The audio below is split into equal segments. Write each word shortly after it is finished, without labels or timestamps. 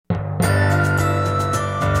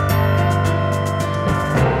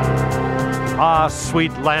Ah,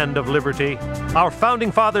 sweet land of liberty. Our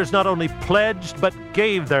founding fathers not only pledged, but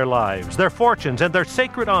gave their lives, their fortunes, and their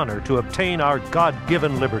sacred honor to obtain our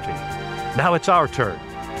God-given liberty. Now it's our turn.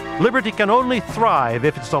 Liberty can only thrive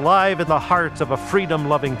if it's alive in the hearts of a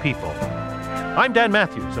freedom-loving people. I'm Dan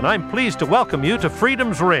Matthews, and I'm pleased to welcome you to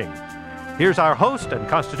Freedom's Ring. Here's our host and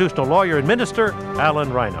constitutional lawyer and minister,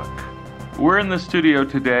 Alan Reinach. We're in the studio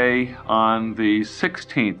today on the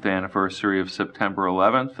 16th anniversary of September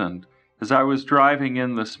 11th, and as I was driving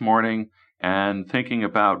in this morning and thinking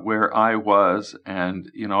about where I was,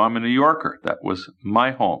 and, I'm a New Yorker. That was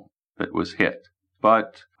my home that was hit.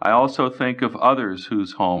 But I also think of others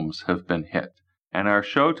whose homes have been hit. And our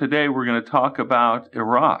show today, we're going to talk about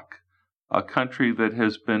Iraq, a country that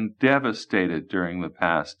has been devastated during the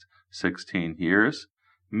past 16 years,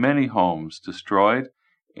 many homes destroyed,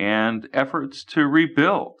 and efforts to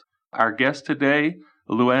rebuild. Our guest today,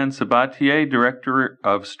 Louann Sabatier, Director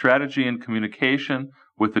of Strategy and Communication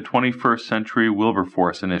with the 21st Century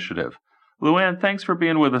Wilberforce Initiative. Louann, thanks for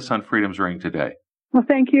being with us on Freedom's Ring today. Well,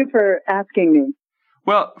 thank you for asking me.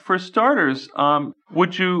 Well, for starters,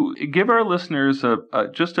 would you give our listeners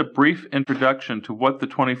just a brief introduction to what the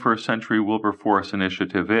 21st Century Wilberforce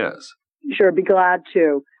Initiative is? Sure, be glad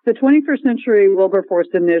to. The 21st Century Wilberforce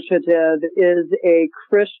Initiative is a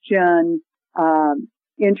Christian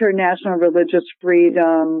international religious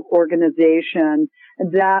freedom organization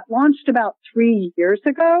that launched about 3 years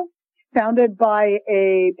ago, founded by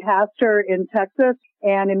a pastor in Texas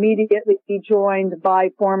and immediately joined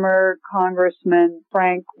by former Congressman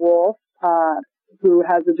Frank Wolf, who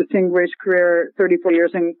has a distinguished career, 34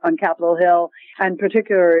 years on Capitol Hill, and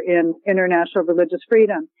particular in international religious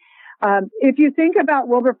freedom. If you think about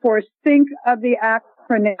Wilberforce, think of the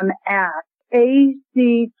acronym ACT,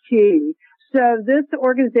 A-C-T. So this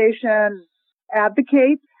organization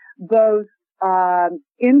advocates both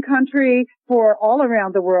in country for all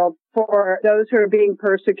around the world for those who are being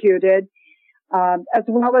persecuted, as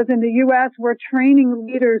well as in the U.S. We're training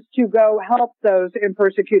leaders to go help those in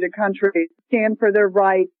persecuted countries, stand for their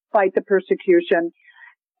rights, fight the persecution.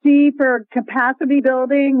 C, for capacity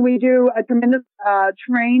building, we do a tremendous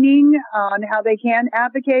training on how they can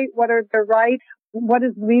advocate, what are their rights, what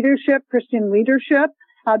is leadership, Christian leadership,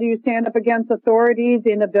 how do you stand up against authorities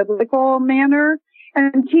in a biblical manner,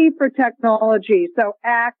 and T for technology. So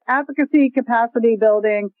ACT, advocacy, capacity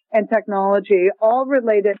building, and technology, all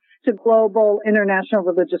related to global international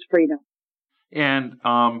religious freedom. And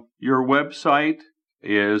your website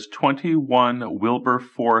is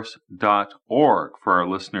 21wilberforce.org for our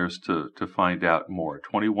listeners to find out more,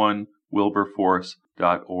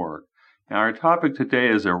 21wilberforce.org. Now, our topic today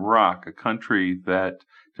is Iraq, a country that,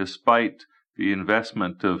 despite the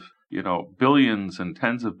investment of, billions and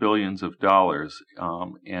tens of billions of dollars,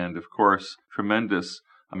 and, of course, tremendous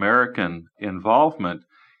American involvement,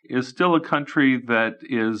 is still a country that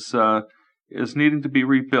is needing to be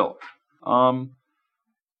rebuilt.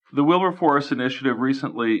 The Wilberforce Initiative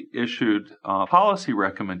recently issued policy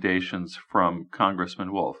recommendations from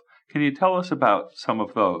Congressman Wolf. Can you tell us about some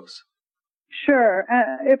of those? Sure.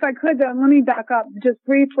 If I could, let me back up just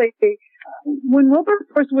briefly. When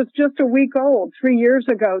Wilberforce was just a week old, 3 years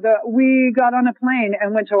ago, we got on a plane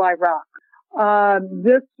and went to Iraq.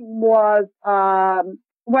 This was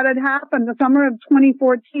what had happened the summer of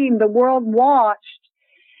 2014. The world watched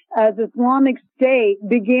as Islamic State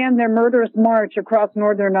began their murderous march across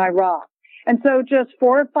northern Iraq. And so just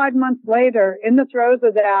 4 or 5 months later, in the throes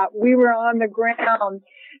of that, we were on the ground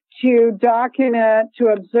to document, to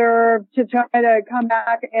observe, to try to come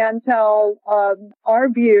back and tell our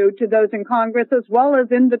view to those in Congress as well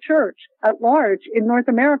as in the church at large in North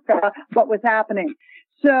America what was happening.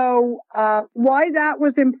 So why that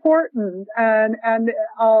was important, and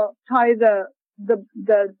I'll tie the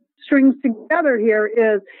strings together here,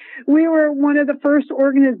 is we were one of the first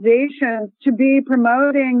organizations to be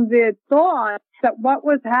promoting the thought that what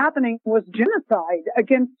was happening was genocide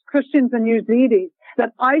against Christians and Yazidis,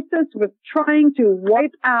 that ISIS was trying to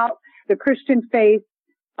wipe out the Christian faith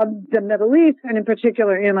of the Middle East, and in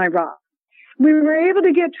particular in Iraq. We were able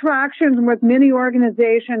to get traction with many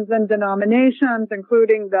organizations and denominations,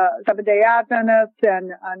 including the Seventh-day Adventists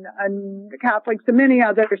and the Catholics and many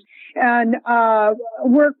others, and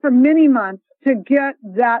worked for many months to get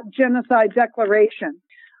that genocide declaration.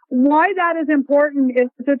 Why that is important is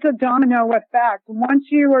it's a domino effect. Once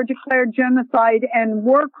you are declared genocide and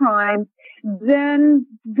war crimes, then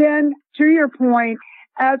to your point,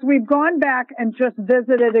 as we've gone back and just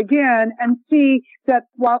visited again and see that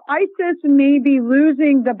while ISIS may be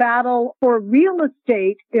losing the battle for real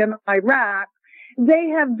estate in Iraq, they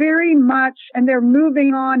have very much, and they're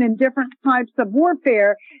moving on in different types of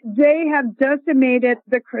warfare, they have decimated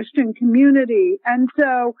the Christian community. And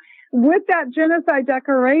so with that genocide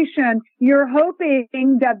declaration, you're hoping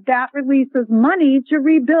that that releases money to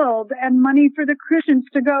rebuild and money for the Christians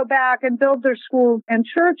to go back and build their schools and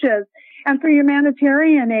churches and for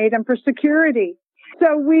humanitarian aid and for security.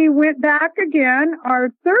 So we went back again. Our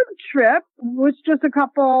third trip was just a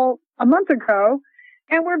month ago,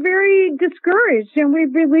 and we're very discouraged. And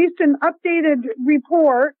we've released an updated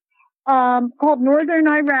report called Northern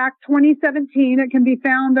Iraq 2017. It can be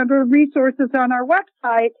found under resources on our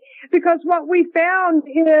website, because what we found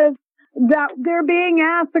is that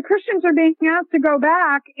the Christians are being asked to go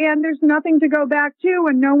back, and there's nothing to go back to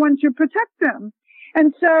and no one to protect them.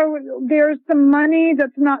 And so there's some money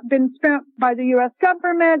that's not been spent by the U.S.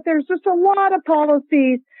 government. There's just a lot of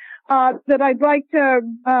policies that I'd like to,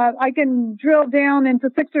 I can drill down into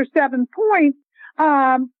 6 or 7 points.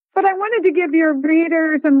 But I wanted to give your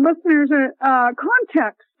readers and listeners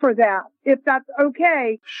context for that, if that's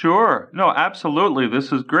okay. Sure. No, absolutely.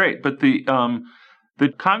 This is great. But the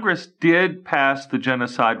Congress did pass the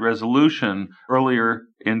genocide resolution earlier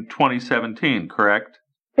in 2017, correct?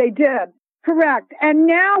 They did. Correct. And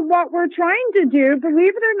now what we're trying to do,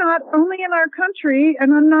 believe it or not, only in our country,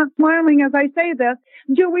 and I'm not smiling as I say this,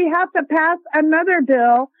 do we have to pass another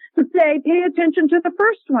bill to say, pay attention to the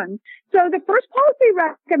first one. So the first policy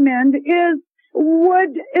recommend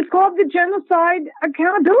it's called the Genocide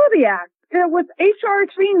Accountability Act. It was H.R.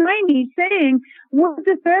 390 saying, would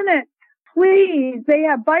the Senate please, they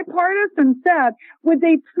have bipartisan said, would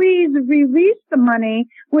they please release the money?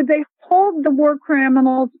 Would they hold the war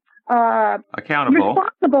criminals accountable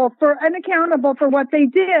for what they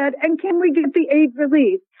did, and can we get the aid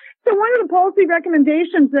released? So one of the policy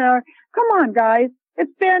recommendations are, come on, guys,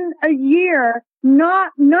 it's been a year. None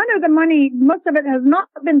of the money, most of it has not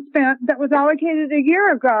been spent that was allocated a year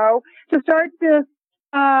ago to start this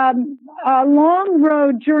long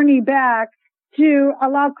road journey back to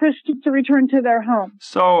allow Christians to return to their home.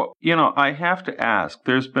 So, I have to ask,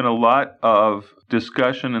 there's been a lot of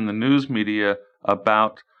discussion in the news media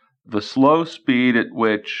about the slow speed at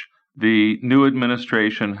which the new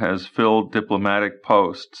administration has filled diplomatic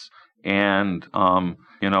posts and,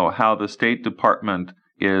 how the State Department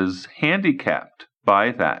is handicapped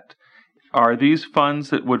by that. Are these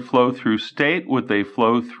funds that would flow through state? Would they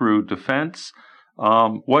flow through defense?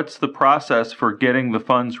 What's the process for getting the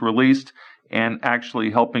funds released and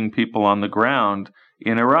actually helping people on the ground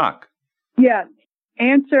in Iraq? Yes.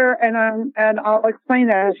 Answer, and I'll explain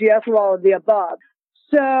that as yes to all of the above.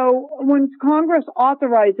 So when Congress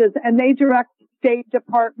authorizes and they direct the State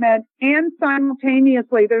Department, and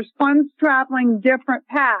simultaneously there's funds traveling different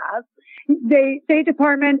paths, the State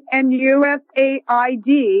Department and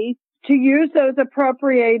USAID to use those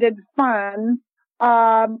appropriated funds,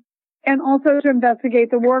 and also to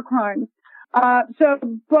investigate the war crimes. So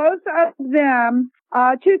both of them,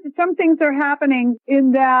 some things are happening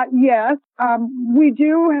in that, yes, we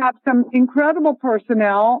do have some incredible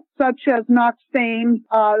personnel, such as Knox Thames,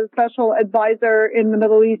 special advisor in the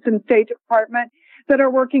Middle East and State Department, that are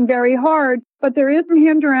working very hard. But there is a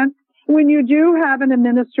hindrance when you do have an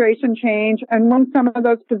administration change and when some of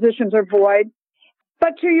those positions are void.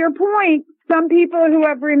 But to your point, some people who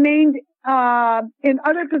have remained in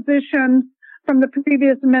other positions from the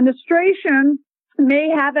previous administration may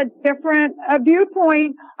have a different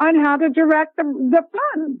viewpoint on how to direct the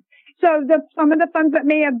funds. So some of the funds that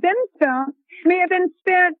may have been spent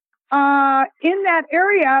in that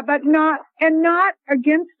area, but not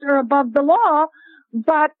against or above the law,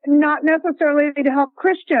 but not necessarily to help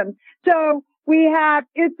Christians. So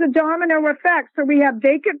it's a domino effect. So we have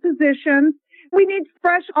vacant positions. We need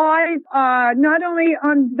fresh eyes, not only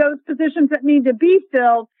on those positions that need to be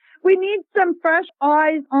filled. We need some fresh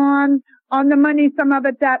eyes on the money, some of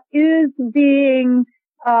it that is being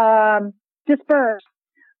dispersed.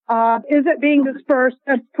 Is it being dispersed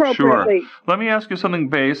appropriately? Sure. Let me ask you something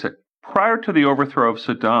basic. Prior to the overthrow of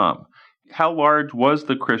Saddam, how large was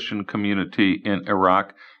the Christian community in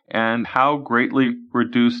Iraq, and how greatly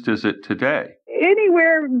reduced is it today?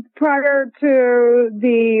 Anywhere prior to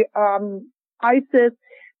the ISIS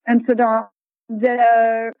and Saddam,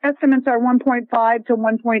 the estimates are 1.5 to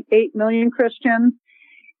 1.8 million Christians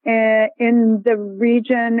in the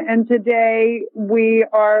region, and today we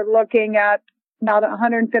are looking at about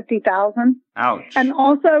 150,000. Ouch. And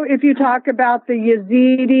also, if you talk about the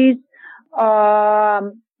Yazidis,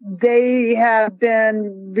 they have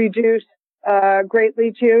been reduced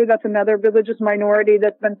greatly too. That's another religious minority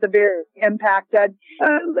that's been severely impacted.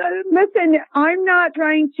 Listen, I'm not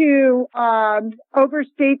trying to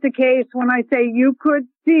overstate the case when I say you could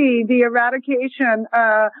see the eradication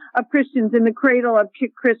of Christians in the cradle of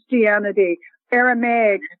Christianity,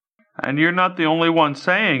 Aramaic. And you're not the only one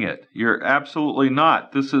saying it. You're absolutely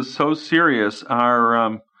not. This is so serious.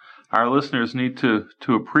 Our listeners need to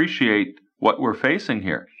appreciate what we're facing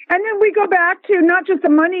here. And then we go back to not just the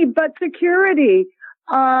money, but security.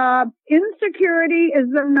 Insecurity is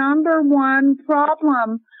the number one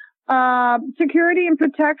problem. Security and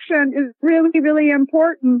protection is really, really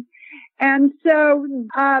important. And so,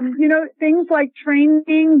 things like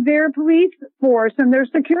training their police force and their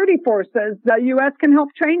security forces, the U.S. can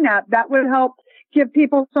help train that. That would help give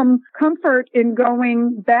people some comfort in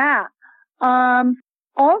going back.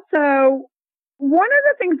 Also, one of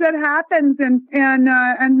the things that happens, and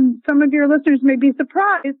some of your listeners may be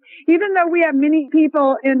surprised, even though we have many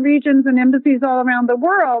people in regions and embassies all around the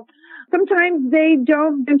world, sometimes they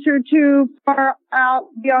don't venture too far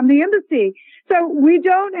out beyond the embassy. So we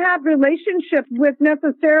don't have relationships with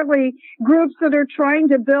necessarily groups that are trying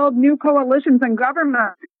to build new coalitions and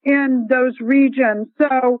government in those regions.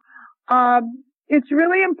 So it's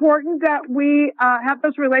really important that we have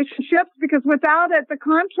those relationships, because without it, the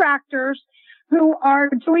contractors who are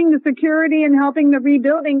doing the security and helping the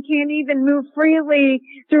rebuilding can't even move freely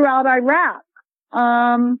throughout Iraq.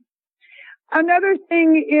 Another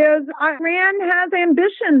thing is Iran has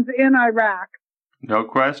ambitions in Iraq. No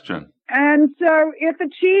question. And so if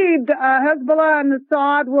achieved, Hezbollah and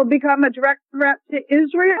Assad will become a direct threat to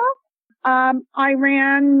Israel.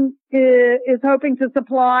 Iran is hoping to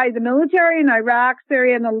supply the military in Iraq,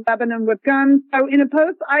 Syria, and Lebanon with guns. So in a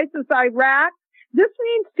post-ISIS Iraq, this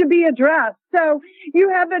needs to be addressed. So you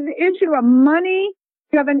have an issue of money,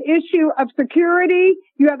 you have an issue of security,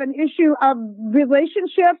 you have an issue of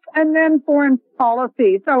relationships, and then foreign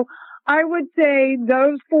policy. So I would say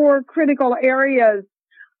those four critical areas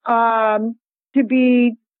to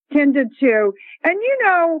be tended to. And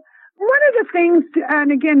one of the things,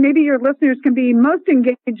 and again, maybe your listeners can be most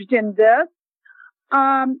engaged in this,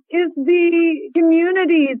 is the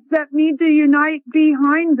communities that need to unite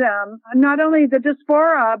behind them, not only the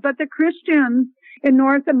diaspora, but the Christians in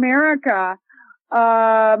North America.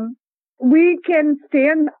 We can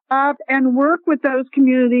stand up and work with those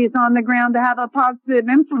communities on the ground to have a positive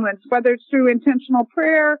influence, whether it's through intentional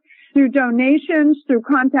prayer, through donations, through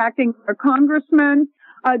contacting a congressman.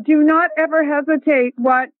 Do not ever hesitate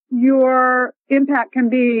what your impact can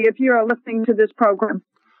be if you're listening to this program.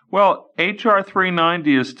 Well, H.R.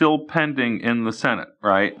 390 is still pending in the Senate,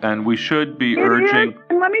 right? And we should be urging...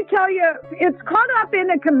 And let me tell you, it's caught up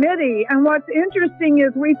in a committee. And what's interesting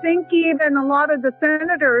is we think even a lot of the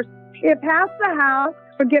senators, it passed the House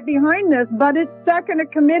to get behind this, but it's stuck in a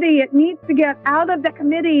committee. It needs to get out of the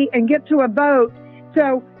committee and get to a vote.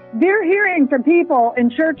 So they're hearing from people in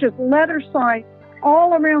churches, letters signed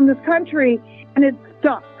all around this country, and it's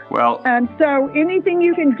stuck. Well, and so anything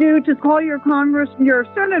you can do to call your your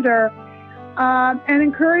senator, and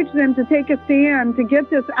encourage them to take a stand to get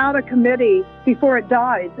this out of committee before it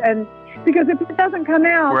dies. And because if it doesn't come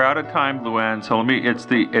out, we're out of time, Luann. So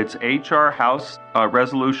it's HR House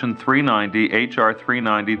Resolution 390, HR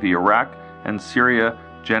 390, the Iraq and Syria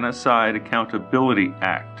Genocide Accountability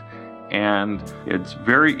Act. And it's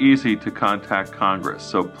very easy to contact Congress.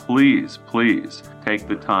 So please take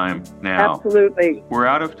the time now. Absolutely. We're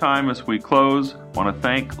out of time as we close. I want to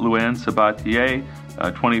thank Luann Sabatier,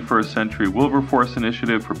 21st Century Wilberforce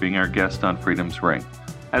Initiative, for being our guest on Freedom's Ring.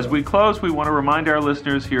 As we close, we want to remind our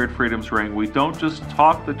listeners here at Freedom's Ring, we don't just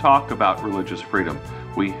talk the talk about religious freedom.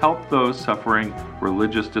 We help those suffering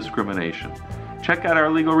religious discrimination. Check out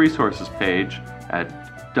our legal resources page at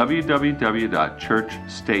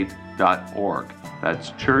www.churchstate.org.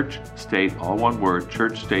 That's church, state, all one word,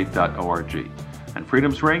 churchstate.org. And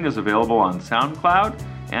Freedom's Ring is available on SoundCloud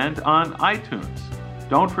and on iTunes.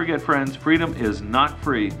 Don't forget, friends, freedom is not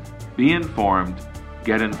free. Be informed.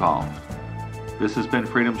 Get involved. This has been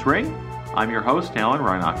Freedom's Ring. I'm your host, Alan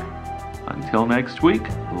Reinach. Until next week,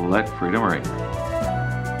 let freedom ring.